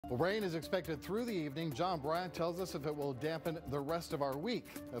Well, rain is expected through the evening. John Bryant tells us if it will dampen the rest of our week.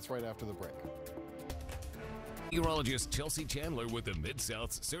 That's right after the break. Meteorologist Chelsea Chandler with the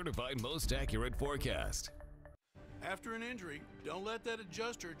Mid-South's certified most accurate forecast. After an injury, don't let that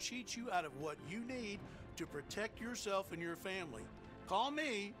adjuster cheat you out of what you need to protect yourself and your family. Call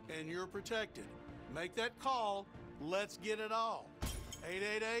me and you're protected. Make that call. Let's get it all.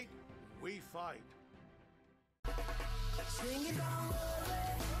 888, we fight. Sing it don't worry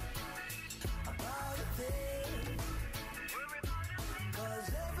about a thing,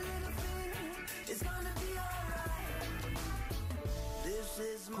 'cause every little thing is gonna be alright. This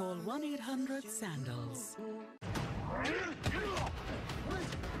is Call 1-800-SANDALS.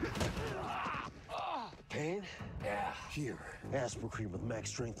 Pain? Yeah. Here. Aspirin cream with max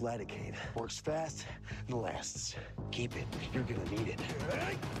strength lidocaine. Works fast and lasts. Keep it. You're gonna need it.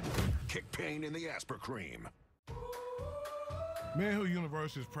 Kick pain in the Aspirin cream. Manhill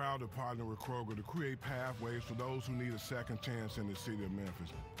University is proud to partner with Kroger to create pathways for those who need a second chance in the city of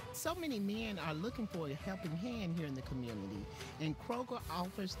Memphis. So many men are looking for a helping hand here in the community, and Kroger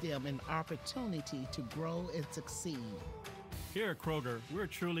offers them an opportunity to grow and succeed. Here at Kroger, we're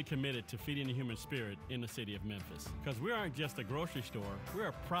truly committed to feeding the human spirit in the city of Memphis. Because we aren't just a grocery store, we're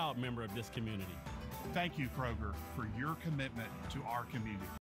a proud member of this community. Thank you, Kroger, for your commitment to our community.